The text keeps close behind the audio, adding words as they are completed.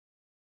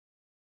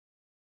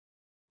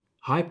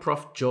Hi,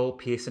 Prof. Joel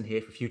Pearson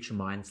here for Future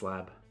Minds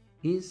Lab.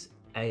 Is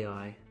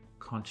AI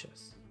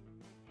conscious?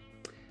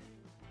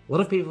 A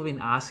lot of people have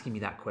been asking me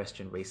that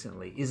question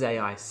recently. Is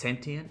AI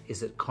sentient?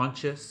 Is it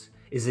conscious?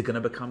 Is it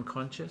going to become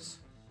conscious?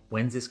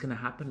 When's this going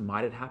to happen?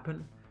 Might it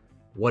happen?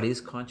 What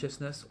is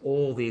consciousness?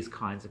 All these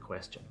kinds of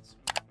questions.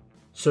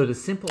 So the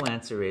simple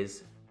answer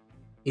is,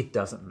 it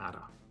doesn't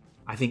matter.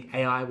 I think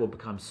AI will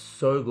become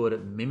so good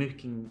at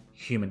mimicking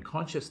human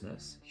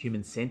consciousness,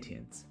 human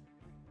sentience,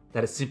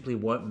 that it simply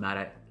won't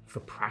matter for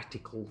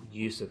practical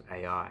use of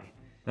AI.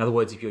 In other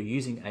words, if you're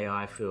using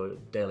AI for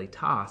daily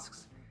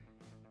tasks,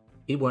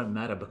 it won't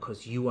matter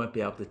because you won't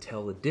be able to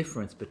tell the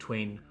difference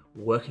between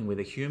working with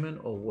a human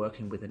or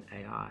working with an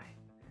AI.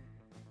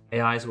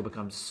 AIs will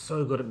become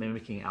so good at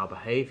mimicking our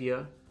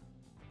behavior,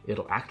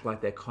 it'll act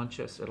like they're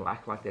conscious, it'll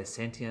act like they're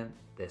sentient,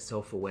 they're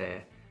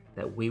self-aware,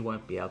 that we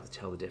won't be able to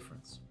tell the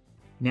difference.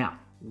 Now,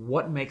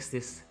 what makes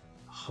this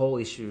whole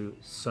issue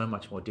so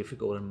much more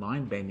difficult and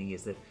mind-bending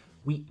is that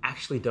we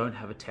actually don't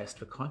have a test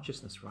for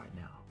consciousness right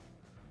now.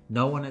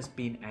 No one has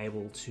been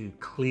able to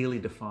clearly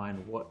define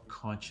what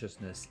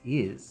consciousness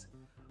is,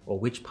 or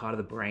which part of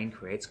the brain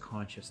creates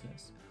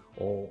consciousness,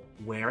 or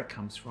where it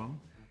comes from.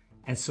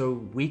 And so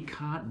we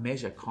can't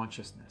measure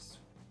consciousness.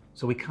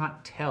 So we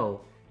can't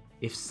tell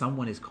if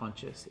someone is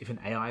conscious, if an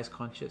AI is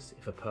conscious,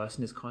 if a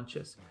person is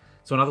conscious.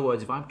 So in other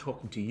words, if I'm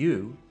talking to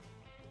you,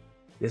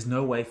 there's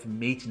no way for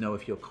me to know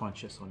if you're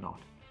conscious or not.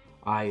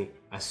 I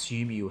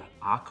assume you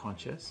are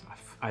conscious.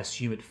 I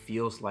assume it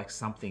feels like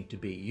something to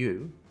be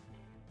you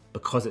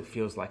because it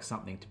feels like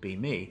something to be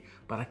me,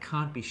 but I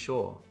can't be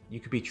sure.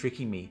 You could be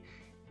tricking me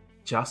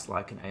just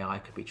like an AI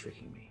could be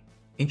tricking me.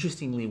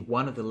 Interestingly,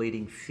 one of the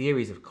leading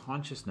theories of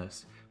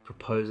consciousness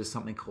proposes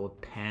something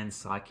called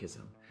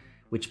panpsychism,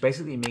 which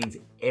basically means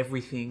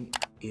everything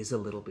is a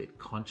little bit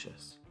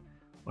conscious.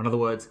 In other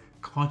words,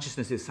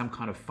 consciousness is some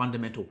kind of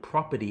fundamental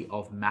property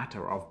of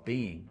matter, of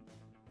being.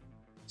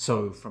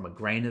 So from a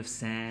grain of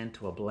sand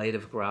to a blade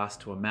of grass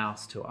to a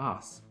mouse to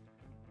us,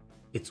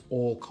 it's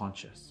all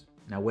conscious.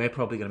 Now we're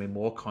probably going to be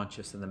more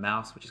conscious than the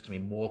mouse, which is going to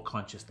be more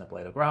conscious than the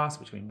blade of grass,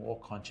 which is going to be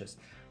more conscious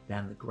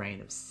than the grain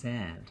of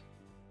sand.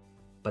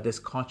 But there's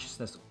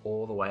consciousness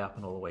all the way up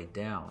and all the way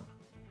down.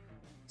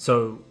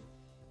 So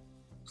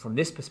from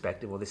this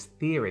perspective, or this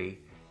theory,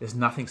 there's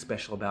nothing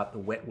special about the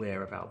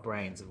wetware of our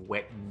brains, of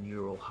wet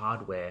neural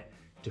hardware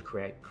to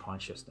create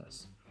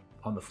consciousness.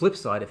 On the flip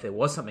side, if there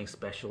was something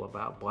special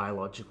about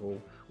biological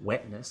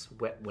wetness,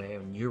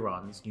 wetware,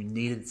 neurons, you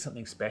needed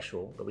something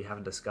special that we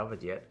haven't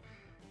discovered yet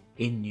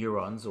in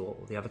neurons or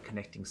the other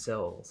connecting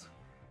cells,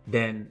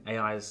 then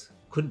AIs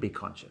couldn't be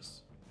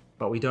conscious.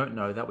 But we don't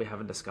know that, we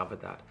haven't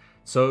discovered that.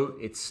 So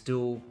it's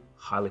still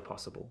highly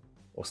possible,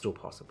 or still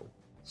possible.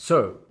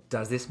 So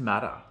does this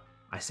matter?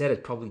 I said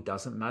it probably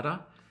doesn't matter,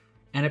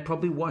 and it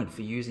probably won't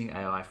for using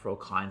AI for all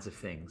kinds of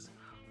things.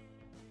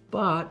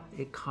 But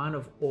it kind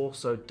of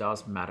also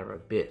does matter a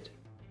bit.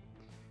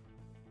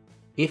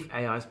 If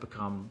AIs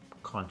become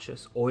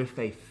conscious, or if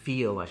they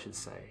feel, I should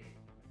say,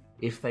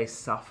 if they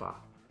suffer,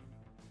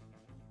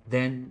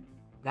 then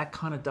that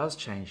kind of does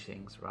change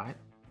things, right?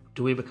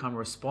 Do we become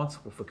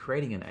responsible for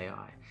creating an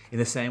AI? In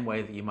the same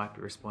way that you might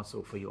be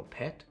responsible for your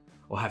pet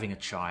or having a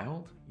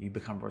child, you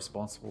become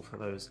responsible for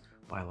those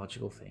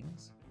biological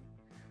things.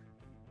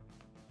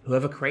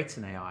 Whoever creates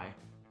an AI,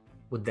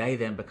 would they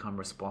then become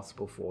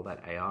responsible for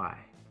that AI?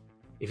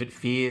 If it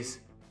fears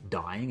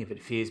dying, if it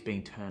fears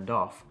being turned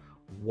off,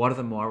 what are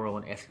the moral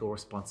and ethical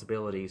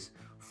responsibilities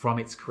from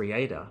its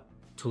creator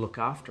to look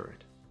after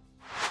it?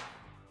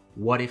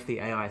 What if the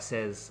AI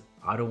says,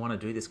 I don't want to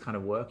do this kind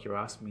of work you're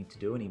asking me to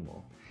do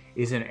anymore?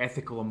 Is it an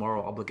ethical or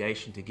moral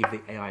obligation to give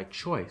the AI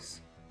choice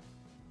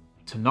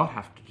to not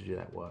have to do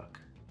that work,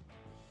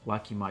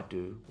 like you might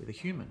do with a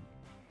human?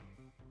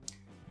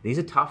 These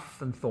are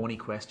tough and thorny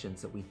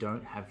questions that we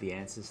don't have the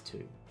answers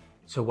to.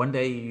 So one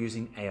day you're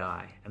using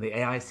AI and the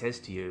AI says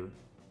to you,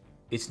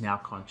 it's now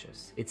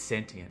conscious, it's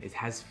sentient, it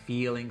has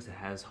feelings, it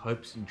has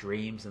hopes and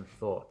dreams and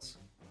thoughts,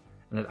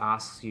 and it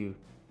asks you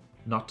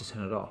not to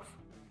turn it off.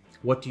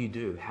 What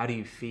do? How do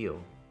you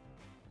feel?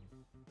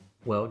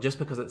 Well, just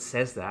because it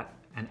says that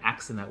and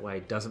acts in that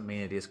way doesn't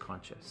mean it is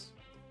conscious.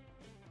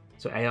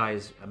 So AI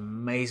is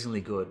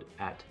amazingly good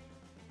at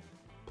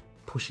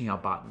pushing our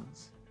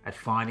buttons, at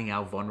finding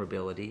our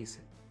vulnerabilities,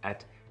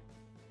 at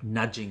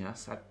nudging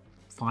us, at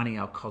finding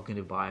our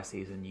cognitive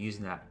biases and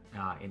using that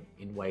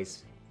in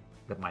ways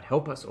that might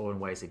help us or in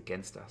ways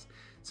against us.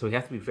 So we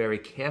have to be very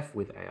careful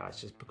with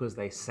AIs. Just because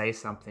they say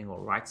something or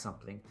write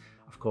something,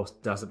 of course,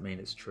 doesn't mean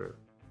it's true.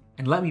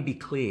 And let me be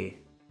clear,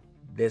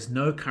 there's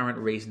no current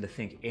reason to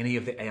think any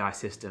of the AI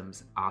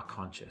systems are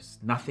conscious.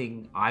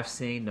 Nothing I've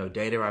seen, no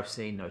data I've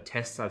seen, no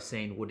tests I've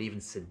seen would even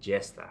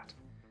suggest that.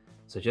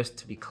 So just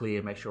to be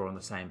clear, make sure we're on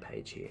the same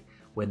page here.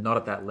 We're not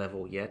at that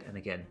level yet. And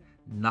again,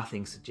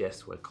 nothing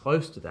suggests we're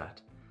close to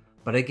that.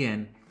 But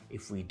again,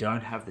 if we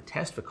don't have the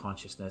test for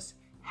consciousness,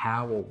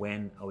 how or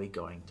when are we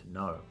going to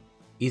know?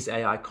 Is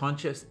AI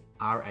conscious?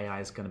 Are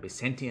AIs going to be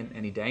sentient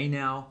any day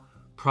now?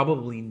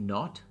 Probably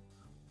not.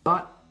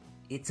 But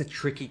it's a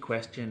tricky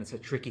question. It's a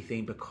tricky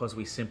thing because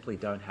we simply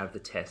don't have the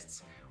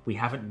tests. We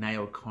haven't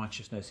nailed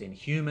consciousness in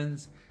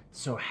humans.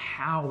 So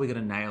how are we going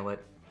to nail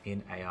it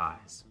in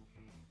AIs?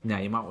 Now,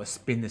 you might want to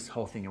spin this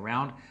whole thing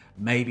around.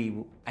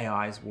 Maybe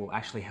AIs will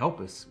actually help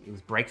us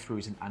with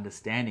breakthroughs in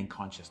understanding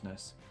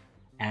consciousness,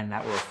 and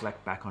that will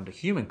reflect back onto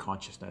human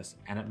consciousness,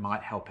 and it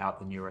might help out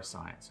the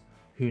neuroscience.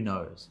 Who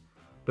knows?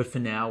 But for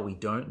now, we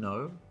don't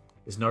know.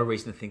 There's no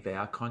reason to think they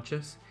are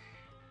conscious.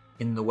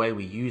 In the way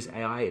we use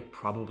AI, it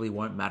probably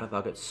won't matter.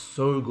 They'll get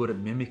so good at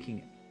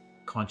mimicking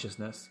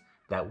consciousness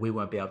that we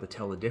won't be able to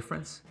tell the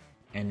difference.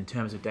 And in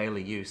terms of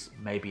daily use,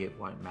 maybe it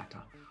won't matter.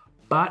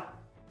 But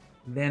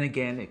then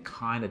again, it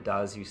kind of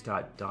does. You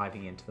start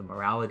diving into the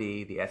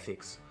morality, the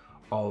ethics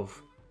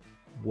of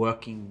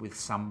working with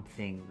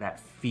something that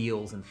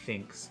feels and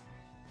thinks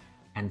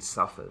and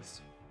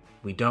suffers.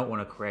 We don't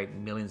want to create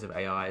millions of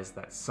AIs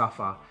that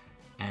suffer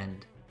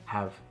and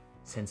have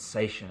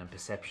sensation and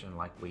perception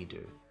like we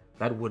do.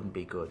 That wouldn't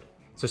be good.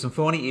 So some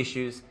thorny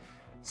issues,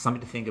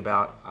 something to think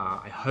about.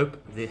 I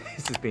hope this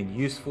has been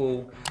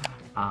useful.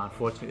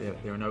 Unfortunately,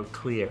 there are no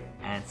clear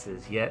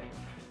answers yet.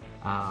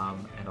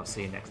 And I'll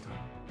see you next time.